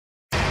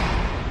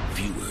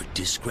Viewer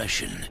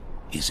discretion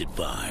is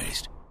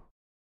advised.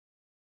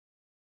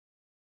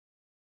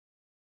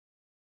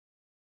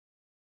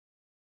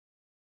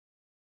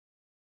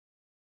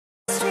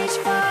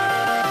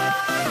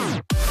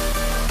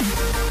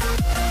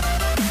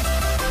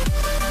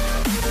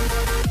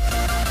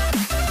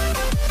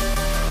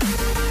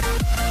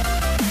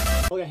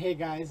 Okay, hey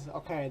guys,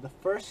 the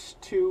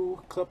first two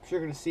clips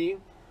you're going to see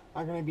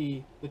are going to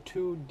be the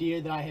two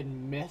deer that I had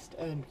missed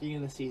at the beginning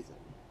of the season.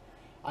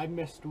 I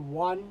missed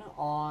one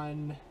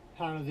on,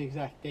 I don't know the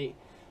exact date,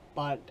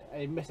 but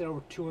I missed it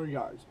over 200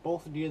 yards.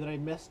 Both the deer that I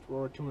missed were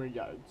over 200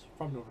 yards,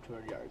 from over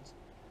 200 yards.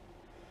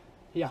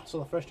 Yeah, so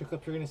the first two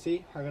clips you're going to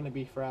see are going to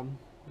be from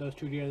those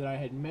two deer that I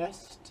had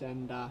missed,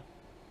 and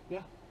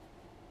yeah.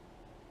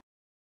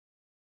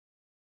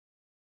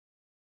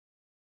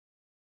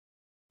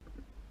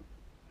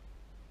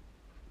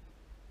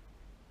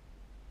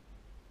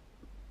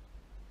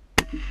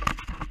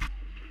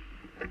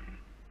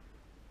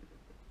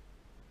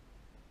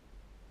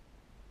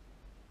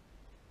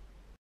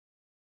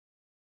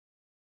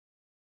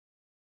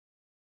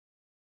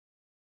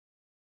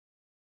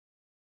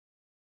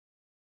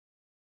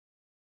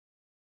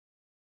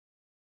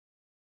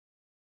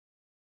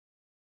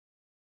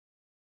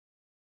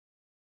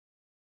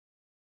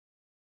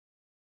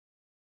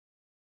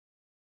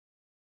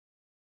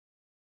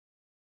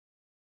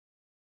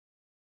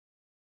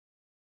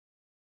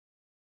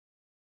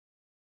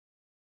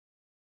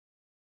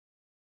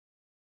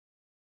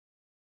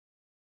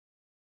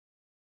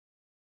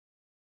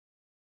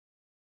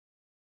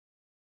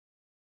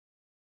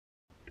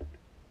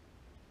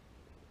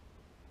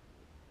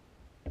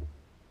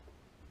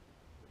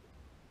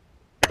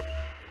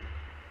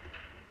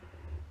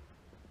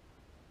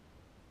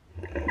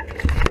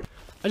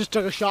 I just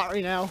took a shot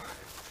right now.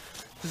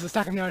 This is the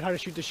second time I tried to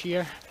shoot this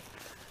year.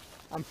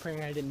 I'm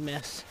praying I didn't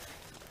miss.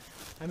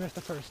 I missed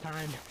the first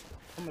time.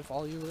 I'm gonna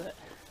follow you with it.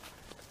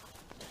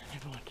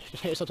 Everyone,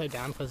 just hit yourself upside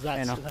down because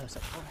that's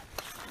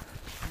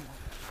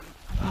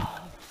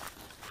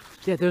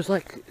Yeah, there's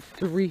like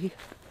three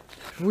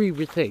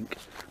we think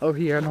over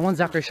here, and the one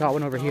Zachary shot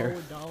went over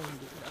here.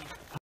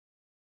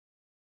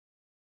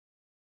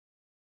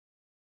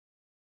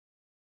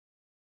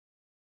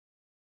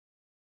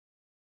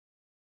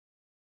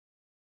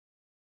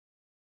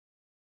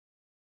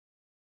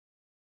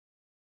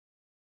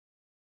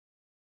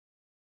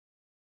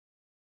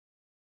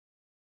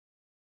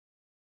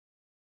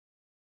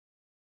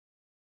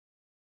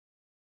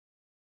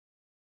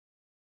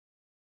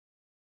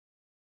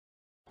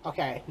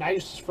 Okay, now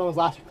just from those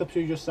last clips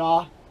you just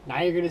saw,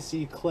 now you're gonna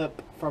see a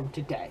clip from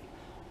today,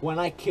 when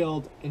I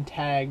killed and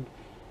tagged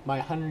my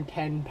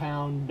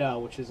 110-pound doe,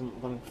 which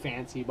isn't something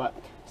fancy, but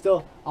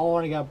still, I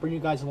want to bring you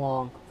guys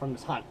along from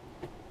this hunt.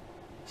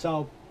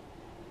 So,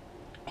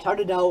 I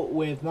started out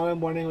with Monday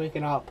morning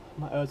waking up.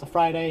 It was a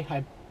Friday. I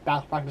had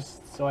basketball practice,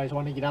 so I just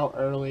wanted to get out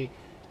early,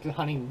 get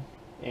hunting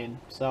in.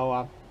 So,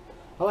 I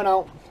went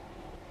out,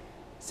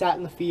 sat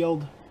in the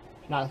field,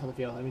 not in the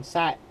field. I mean,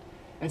 sat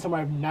in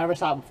somewhere I've never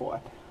sat before.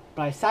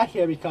 But I sat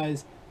here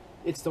because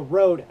it's the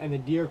road and the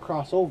deer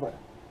cross over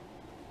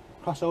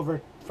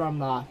from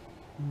my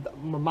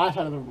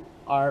side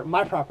of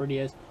my property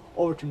is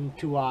over to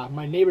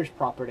my neighbor's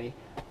property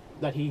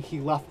that he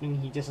left, and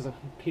he doesn't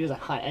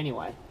hunt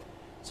anyway.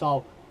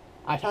 So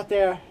I sat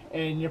there,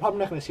 and you're probably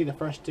not going to see the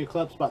first two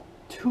clips, but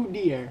two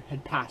deer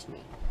had passed me.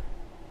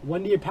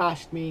 One deer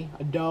passed me,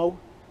 a doe,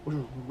 which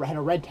had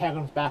a red tag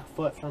on his back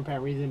foot for no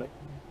apparent reason, but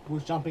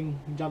was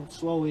jumped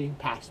slowly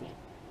past me.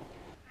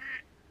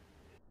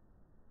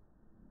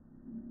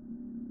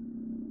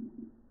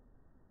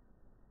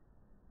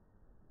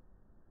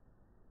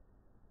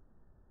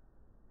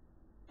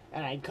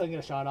 And I couldn't get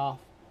a shot off.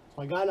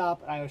 So I got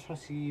up, and I was trying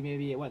to see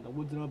maybe it went in the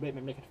woods a little bit,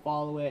 maybe I could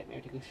follow it,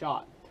 maybe take a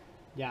shot.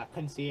 Yeah,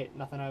 couldn't see it,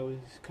 nothing,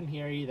 couldn't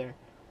hear it either.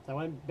 So I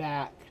went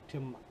back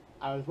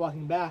I was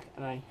walking back,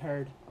 and I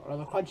heard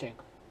another crunching.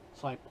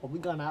 So I pulled the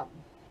gun up,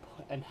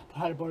 and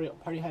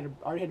already had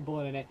a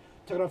bullet in it,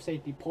 took it off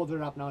safety, pulled it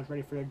up, and I was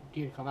ready for the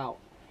deer to come out.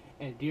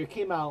 And the deer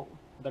came out,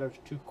 but it was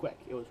too quick.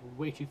 It was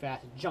way too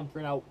fast. It jumped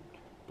right out,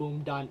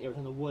 boom, done. It was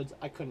in the woods.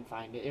 I couldn't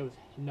find it. It was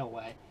no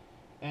way.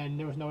 And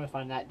there was no way to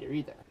find that deer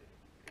either.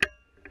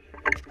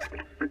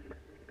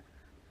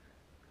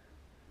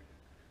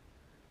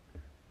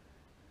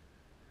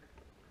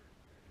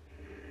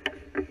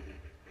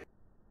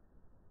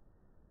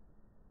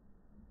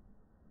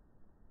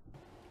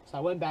 So I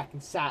went back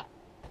and sat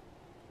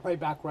right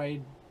back where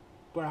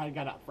I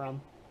got up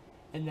from,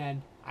 and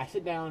then I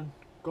sit down,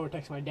 go to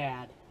text my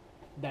dad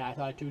that I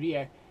saw a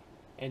deer,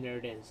 and there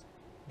it is.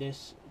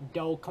 This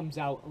doe comes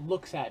out,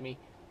 looks at me,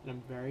 and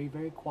I'm very,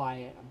 very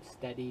quiet. I'm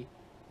steady.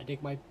 I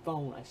take my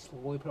phone, I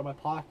slowly put it in my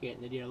pocket,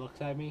 and the deer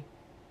looks at me.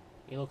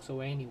 He looks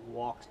away, and he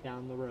walks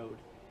down the road.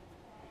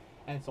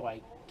 And so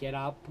I get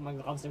up, put my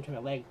gloves into my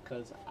leg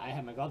because I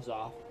had my gloves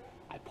off.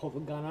 I pull the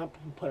gun up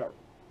and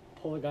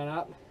pull the gun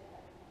up,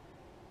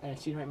 and I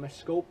see right in my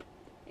scope,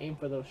 aim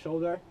for the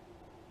shoulder,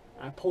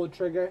 and I pull the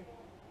trigger,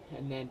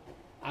 and then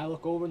I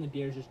look over and the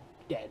deer's just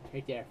dead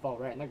right there, fall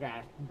right in the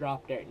ground,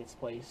 drop dead in its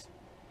place.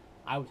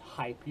 I was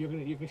hype. You're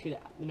gonna see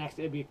that the next,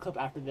 it'll be a clip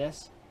after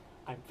this.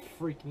 I'm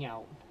freaking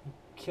out.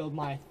 Killed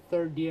my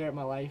third deer of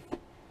my life.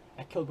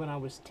 I killed when I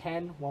was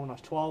 10, one when I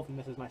was 12, and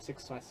this is my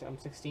sixth. So I'm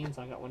 16,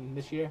 so I got one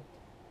this year.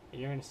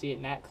 And you're gonna see it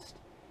next.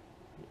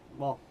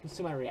 Well, let's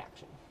see my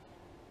reaction.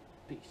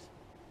 Peace.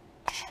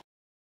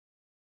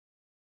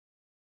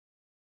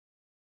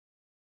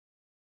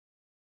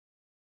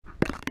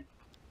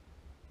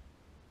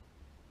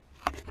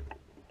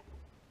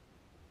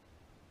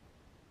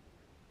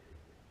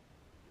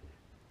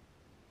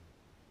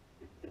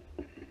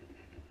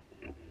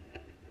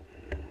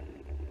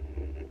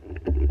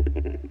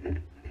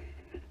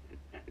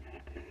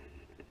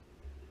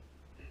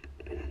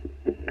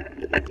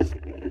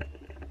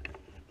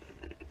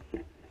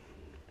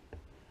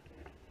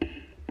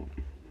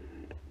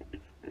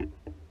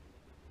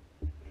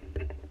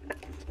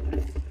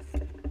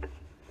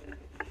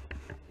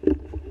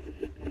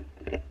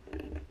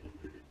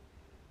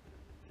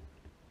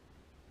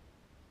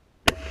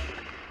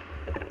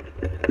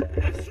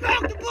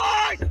 Smoke the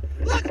boys!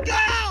 Let's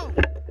go!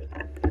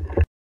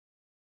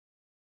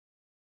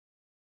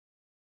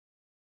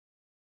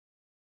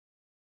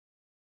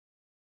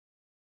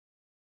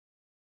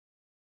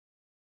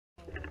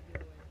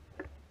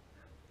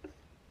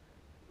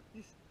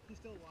 He's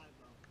still alive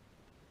though.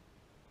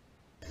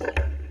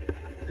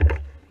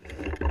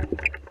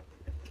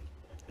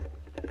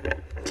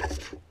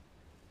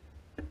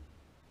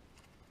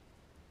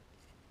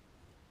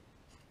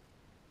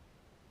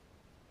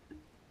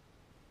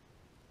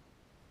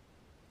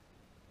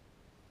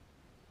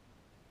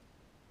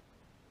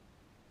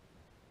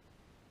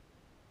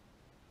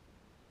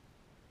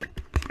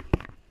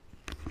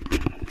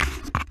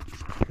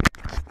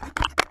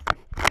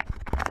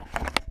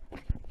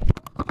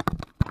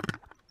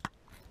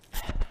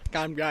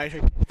 Got him, guys.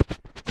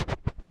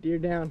 Deer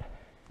down.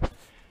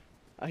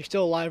 He's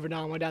still alive right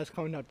now. My dad's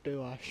coming up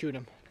to shoot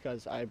him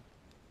because I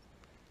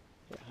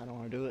don't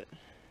want to do it.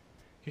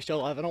 He's still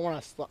alive. I don't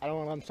want to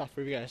let him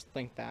suffer. If you guys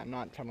think that, I'm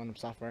not trying to let him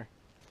suffer.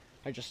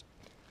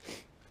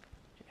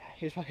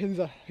 He's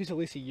at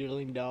least a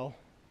yearling doe.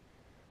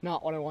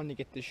 Not what I wanted to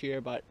get this year,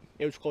 but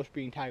it was close to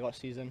being tag out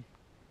season.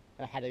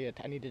 And I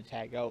needed to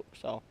tag out,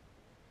 so.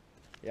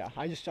 Yeah,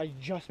 I just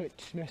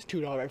missed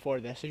 $2 right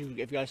before this. If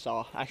you guys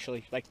saw,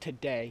 actually, like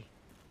today,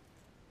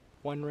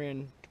 both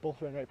ran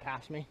right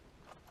past me.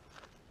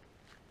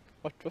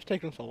 What's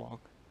taking them so long?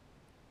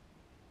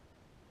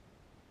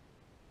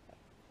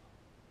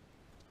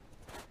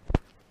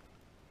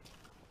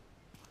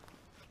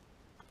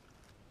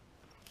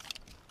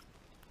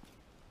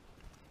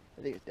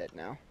 I think it's dead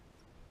now.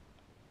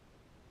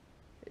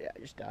 Yeah,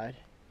 it just died.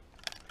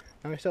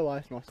 No, he's still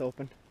alive, his mouth's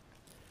open.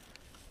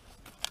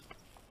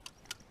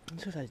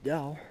 This guy's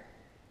doe.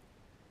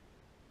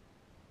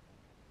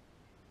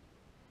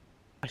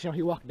 Actually, no,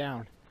 he walked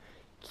down.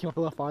 Came up a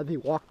little farther, he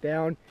walked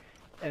down,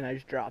 and I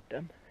just dropped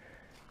him.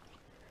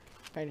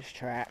 And his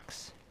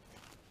tracks.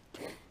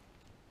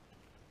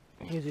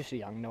 He was just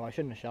young, no, I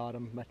shouldn't have shot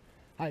him, but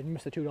I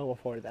missed the $2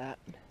 before that.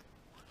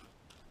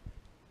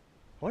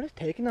 What is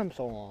taking them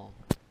so long?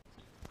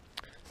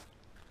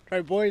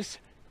 Alright, boys,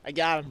 I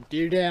got him.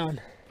 Deer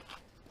down.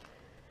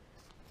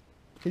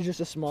 He's just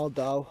a small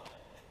doe.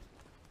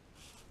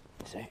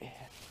 I'm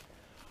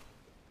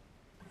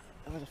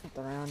gonna flip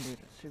around, dude. It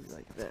should be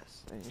like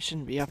this. I mean, it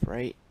shouldn't be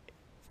upright.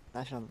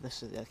 Actually,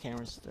 this is the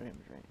camera's the image,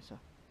 right? So,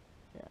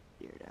 yeah,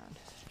 deer down.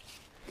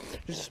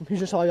 He's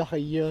just like a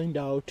yearling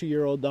doe,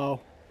 2-year-old doe.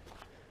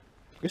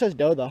 I guess that's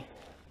doe though.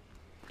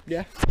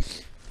 Yeah.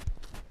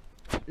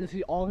 This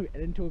is all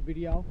into a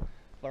video.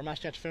 But I'm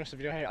actually going to finish the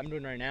video I'm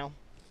doing right now.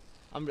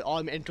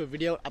 I'm into a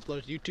video,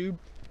 upload to YouTube.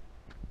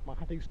 My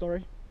hunting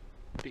story.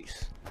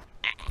 Peace.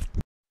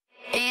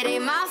 It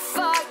ain't my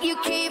fault you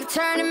keep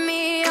turning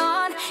me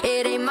on.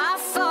 It ain't my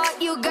fault.